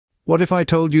What if I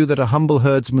told you that a humble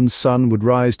herdsman's son would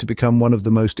rise to become one of the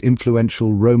most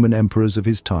influential Roman emperors of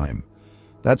his time?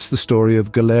 That's the story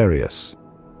of Galerius.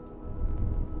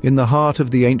 In the heart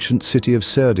of the ancient city of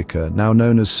Serdica, now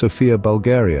known as Sofia,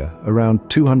 Bulgaria, around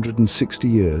 260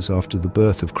 years after the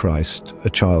birth of Christ, a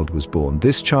child was born.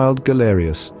 This child,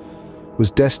 Galerius,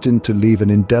 was destined to leave an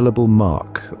indelible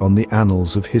mark on the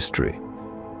annals of history.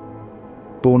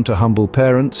 Born to humble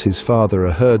parents, his father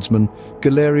a herdsman,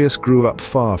 Galerius grew up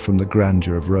far from the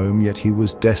grandeur of Rome, yet he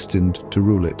was destined to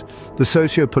rule it. The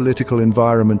socio-political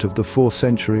environment of the 4th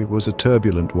century was a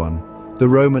turbulent one. The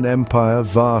Roman Empire,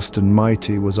 vast and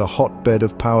mighty, was a hotbed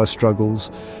of power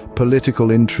struggles, political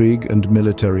intrigue, and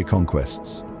military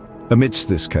conquests. Amidst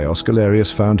this chaos,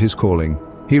 Galerius found his calling.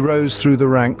 He rose through the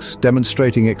ranks,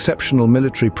 demonstrating exceptional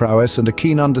military prowess and a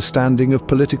keen understanding of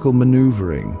political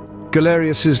maneuvering.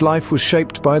 Galerius's life was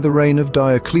shaped by the reign of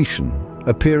Diocletian,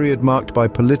 a period marked by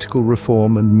political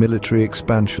reform and military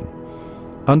expansion.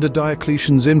 Under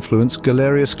Diocletian's influence,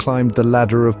 Galerius climbed the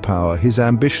ladder of power, his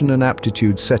ambition and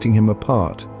aptitude setting him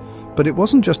apart. But it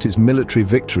wasn't just his military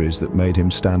victories that made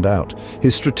him stand out.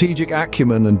 His strategic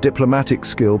acumen and diplomatic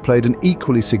skill played an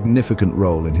equally significant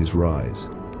role in his rise.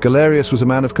 Galerius was a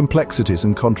man of complexities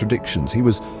and contradictions. He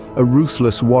was a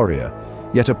ruthless warrior,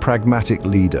 yet a pragmatic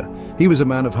leader. He was a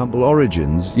man of humble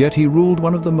origins, yet he ruled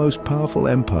one of the most powerful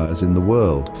empires in the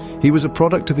world. He was a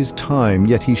product of his time,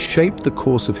 yet he shaped the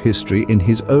course of history in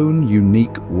his own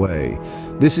unique way.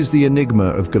 This is the enigma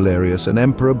of Galerius, an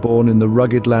emperor born in the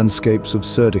rugged landscapes of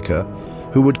Serdica,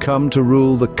 who would come to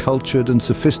rule the cultured and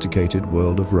sophisticated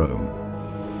world of Rome.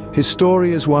 His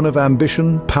story is one of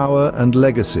ambition, power, and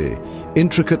legacy,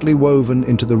 intricately woven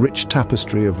into the rich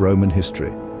tapestry of Roman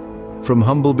history. From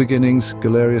humble beginnings,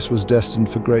 Galerius was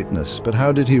destined for greatness, but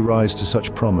how did he rise to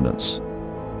such prominence?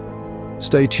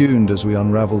 Stay tuned as we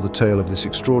unravel the tale of this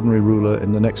extraordinary ruler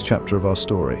in the next chapter of our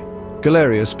story.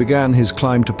 Galerius began his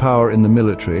climb to power in the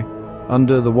military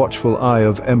under the watchful eye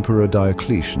of Emperor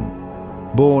Diocletian.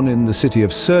 Born in the city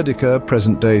of Serdica,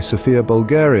 present-day Sofia,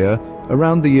 Bulgaria,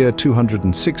 around the year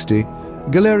 260,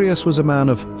 Galerius was a man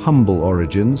of humble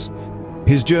origins.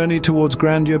 His journey towards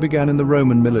grandeur began in the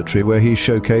Roman military, where he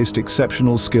showcased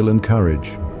exceptional skill and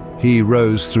courage. He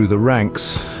rose through the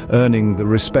ranks, earning the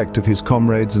respect of his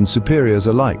comrades and superiors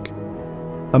alike.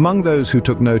 Among those who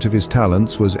took note of his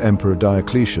talents was Emperor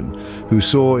Diocletian, who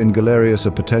saw in Galerius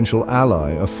a potential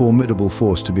ally, a formidable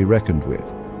force to be reckoned with.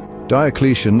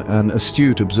 Diocletian, an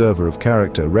astute observer of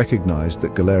character, recognized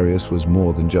that Galerius was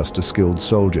more than just a skilled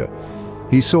soldier.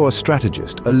 He saw a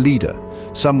strategist, a leader,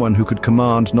 someone who could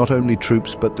command not only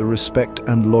troops but the respect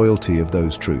and loyalty of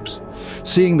those troops.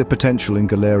 Seeing the potential in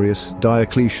Galerius,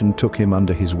 Diocletian took him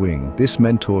under his wing. This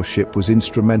mentorship was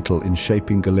instrumental in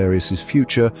shaping Galerius's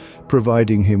future,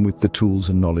 providing him with the tools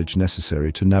and knowledge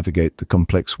necessary to navigate the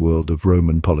complex world of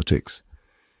Roman politics.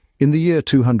 In the year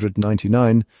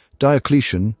 299,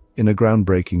 Diocletian, in a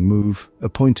groundbreaking move,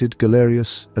 appointed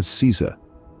Galerius as Caesar.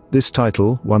 This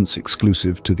title, once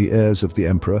exclusive to the heirs of the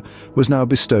emperor, was now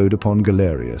bestowed upon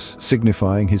Galerius,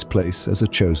 signifying his place as a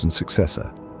chosen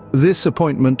successor. This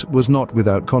appointment was not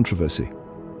without controversy.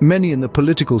 Many in the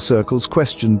political circles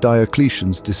questioned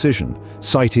Diocletian's decision,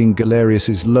 citing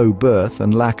Galerius's low birth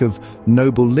and lack of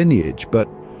noble lineage, but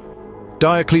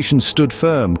Diocletian stood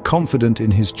firm, confident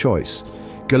in his choice.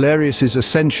 Galerius's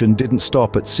ascension didn't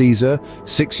stop at Caesar.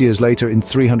 6 years later, in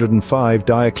 305,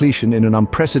 Diocletian, in an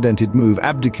unprecedented move,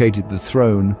 abdicated the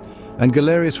throne, and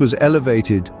Galerius was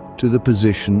elevated to the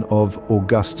position of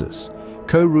Augustus,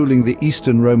 co-ruling the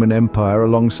Eastern Roman Empire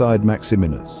alongside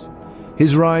Maximinus.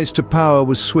 His rise to power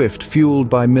was swift, fueled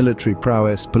by military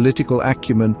prowess, political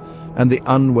acumen, and the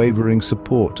unwavering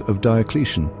support of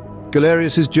Diocletian.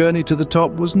 Galerius's journey to the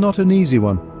top was not an easy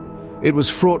one. It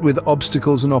was fraught with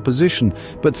obstacles and opposition,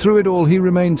 but through it all he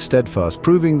remained steadfast,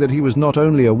 proving that he was not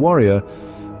only a warrior,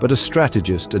 but a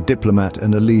strategist, a diplomat,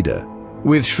 and a leader.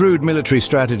 With shrewd military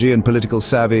strategy and political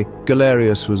savvy,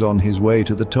 Galerius was on his way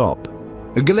to the top.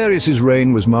 Galerius's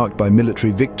reign was marked by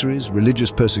military victories, religious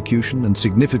persecution, and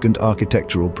significant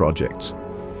architectural projects.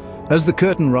 As the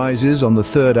curtain rises on the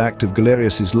third act of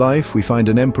Galerius's life, we find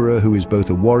an emperor who is both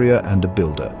a warrior and a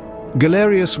builder.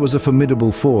 Galerius was a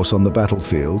formidable force on the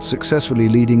battlefield, successfully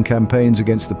leading campaigns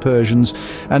against the Persians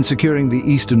and securing the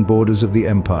eastern borders of the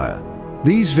empire.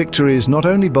 These victories not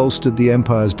only bolstered the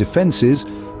empire's defenses,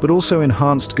 but also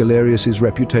enhanced Galerius's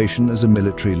reputation as a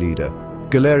military leader.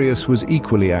 Galerius was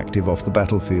equally active off the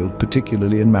battlefield,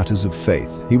 particularly in matters of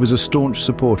faith. He was a staunch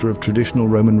supporter of traditional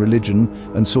Roman religion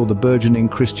and saw the burgeoning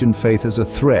Christian faith as a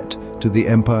threat to the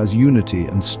empire's unity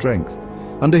and strength.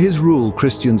 Under his rule,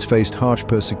 Christians faced harsh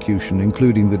persecution,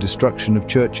 including the destruction of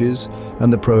churches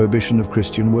and the prohibition of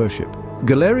Christian worship.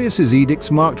 Galerius's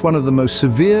edicts marked one of the most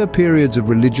severe periods of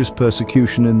religious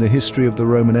persecution in the history of the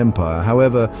Roman Empire.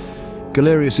 However,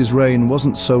 Galerius's reign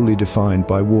wasn't solely defined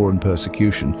by war and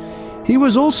persecution. He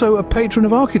was also a patron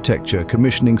of architecture,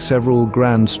 commissioning several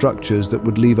grand structures that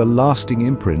would leave a lasting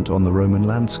imprint on the Roman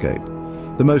landscape.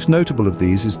 The most notable of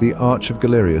these is the Arch of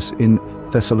Galerius in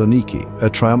Thessaloniki, a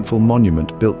triumphal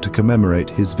monument built to commemorate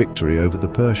his victory over the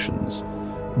Persians.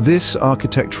 This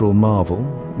architectural marvel,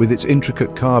 with its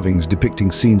intricate carvings depicting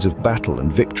scenes of battle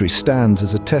and victory, stands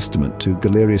as a testament to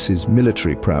Galerius's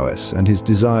military prowess and his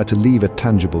desire to leave a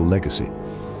tangible legacy.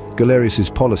 Galerius's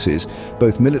policies,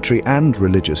 both military and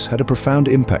religious, had a profound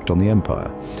impact on the empire.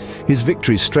 His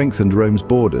victories strengthened Rome's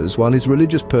borders, while his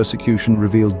religious persecution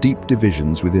revealed deep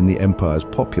divisions within the empire's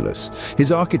populace.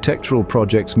 His architectural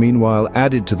projects, meanwhile,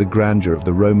 added to the grandeur of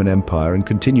the Roman Empire and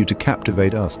continue to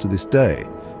captivate us to this day.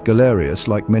 Galerius,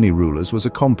 like many rulers, was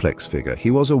a complex figure.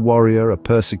 He was a warrior, a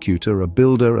persecutor, a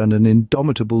builder, and an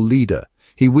indomitable leader.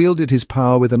 He wielded his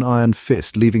power with an iron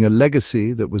fist, leaving a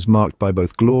legacy that was marked by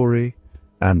both glory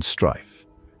and strife.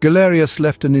 Galerius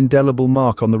left an indelible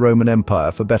mark on the Roman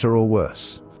Empire, for better or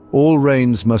worse. All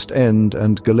reigns must end,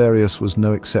 and Galerius was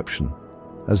no exception.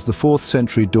 As the 4th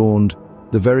century dawned,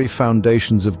 the very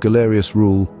foundations of Galerius'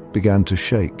 rule began to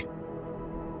shake.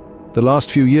 The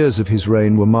last few years of his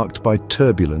reign were marked by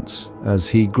turbulence, as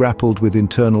he grappled with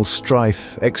internal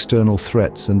strife, external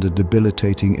threats, and a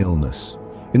debilitating illness.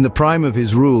 In the prime of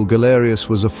his rule, Galerius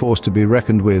was a force to be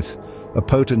reckoned with, a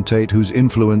potentate whose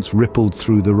influence rippled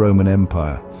through the Roman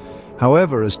Empire.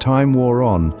 However, as time wore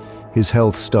on, his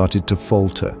health started to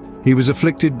falter. He was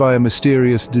afflicted by a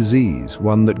mysterious disease,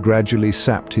 one that gradually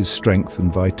sapped his strength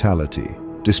and vitality.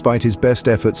 Despite his best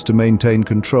efforts to maintain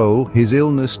control, his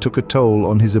illness took a toll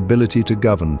on his ability to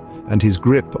govern, and his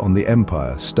grip on the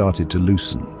empire started to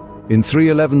loosen. In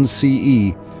 311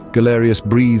 CE, Galerius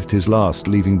breathed his last,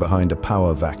 leaving behind a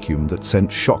power vacuum that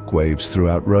sent shockwaves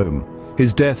throughout Rome.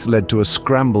 His death led to a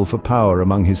scramble for power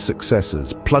among his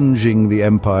successors, plunging the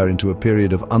empire into a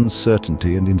period of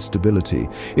uncertainty and instability.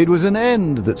 It was an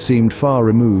end that seemed far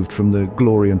removed from the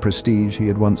glory and prestige he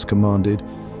had once commanded.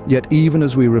 Yet even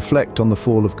as we reflect on the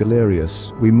fall of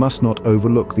Galerius, we must not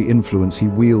overlook the influence he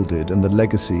wielded and the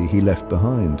legacy he left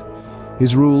behind.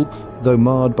 His rule, though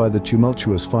marred by the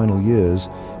tumultuous final years,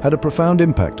 had a profound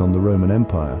impact on the Roman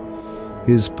Empire.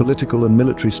 His political and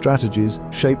military strategies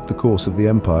shaped the course of the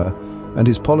empire, and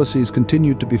his policies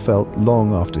continued to be felt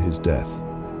long after his death.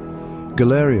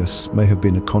 Galerius may have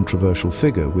been a controversial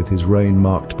figure, with his reign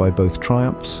marked by both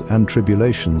triumphs and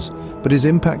tribulations, but his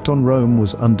impact on Rome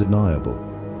was undeniable.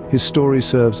 His story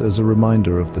serves as a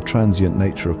reminder of the transient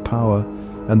nature of power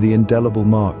and the indelible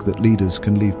mark that leaders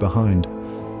can leave behind.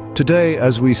 Today,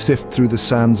 as we sift through the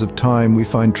sands of time, we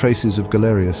find traces of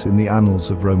Galerius in the annals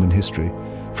of Roman history.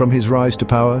 From his rise to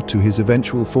power to his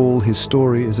eventual fall, his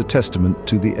story is a testament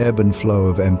to the ebb and flow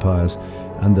of empires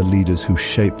and the leaders who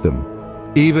shaped them.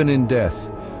 Even in death,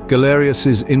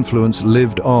 Galerius's influence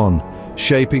lived on,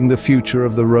 shaping the future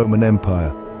of the Roman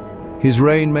Empire. His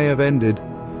reign may have ended,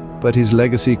 but his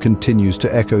legacy continues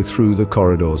to echo through the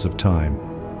corridors of time.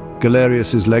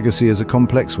 Galerius's legacy is a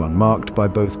complex one, marked by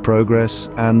both progress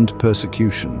and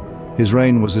persecution. His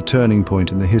reign was a turning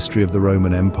point in the history of the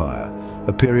Roman Empire,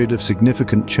 a period of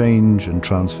significant change and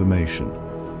transformation.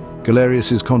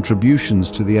 Galerius's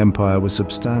contributions to the empire were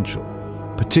substantial,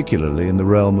 particularly in the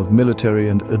realm of military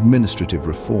and administrative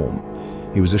reform.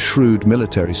 He was a shrewd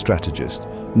military strategist,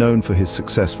 known for his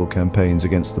successful campaigns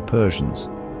against the Persians.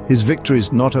 His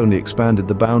victories not only expanded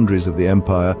the boundaries of the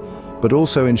empire, but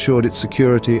also ensured its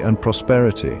security and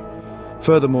prosperity.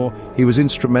 Furthermore, he was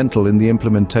instrumental in the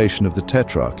implementation of the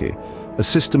Tetrarchy, a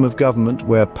system of government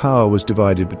where power was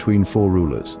divided between 4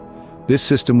 rulers. This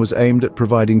system was aimed at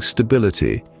providing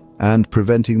stability and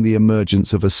preventing the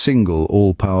emergence of a single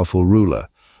all-powerful ruler,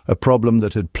 a problem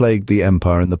that had plagued the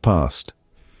empire in the past.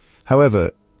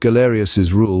 However,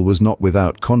 Galerius's rule was not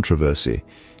without controversy.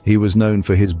 He was known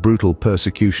for his brutal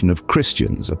persecution of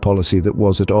Christians, a policy that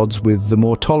was at odds with the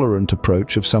more tolerant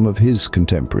approach of some of his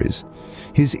contemporaries.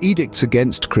 His edicts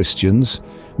against Christians,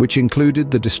 which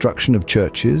included the destruction of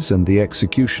churches and the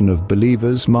execution of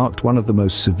believers, marked one of the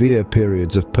most severe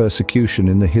periods of persecution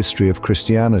in the history of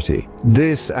Christianity.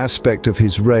 This aspect of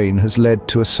his reign has led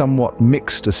to a somewhat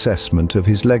mixed assessment of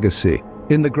his legacy.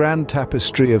 In the grand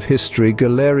tapestry of history,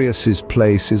 Galerius's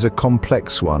place is a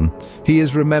complex one. He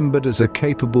is remembered as a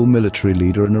capable military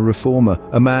leader and a reformer,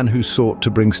 a man who sought to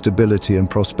bring stability and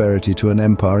prosperity to an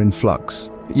empire in flux.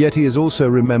 Yet he is also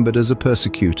remembered as a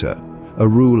persecutor, a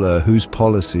ruler whose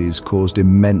policies caused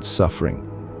immense suffering.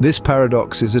 This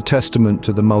paradox is a testament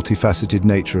to the multifaceted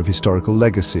nature of historical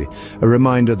legacy, a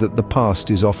reminder that the past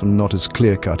is often not as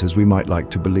clear-cut as we might like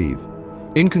to believe.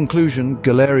 In conclusion,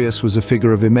 Galerius was a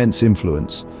figure of immense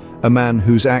influence, a man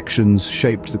whose actions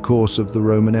shaped the course of the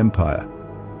Roman Empire.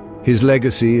 His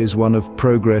legacy is one of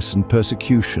progress and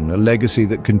persecution, a legacy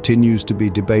that continues to be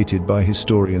debated by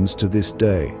historians to this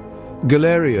day.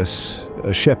 Galerius,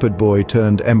 a shepherd boy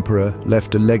turned emperor,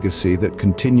 left a legacy that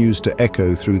continues to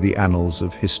echo through the annals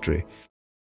of history.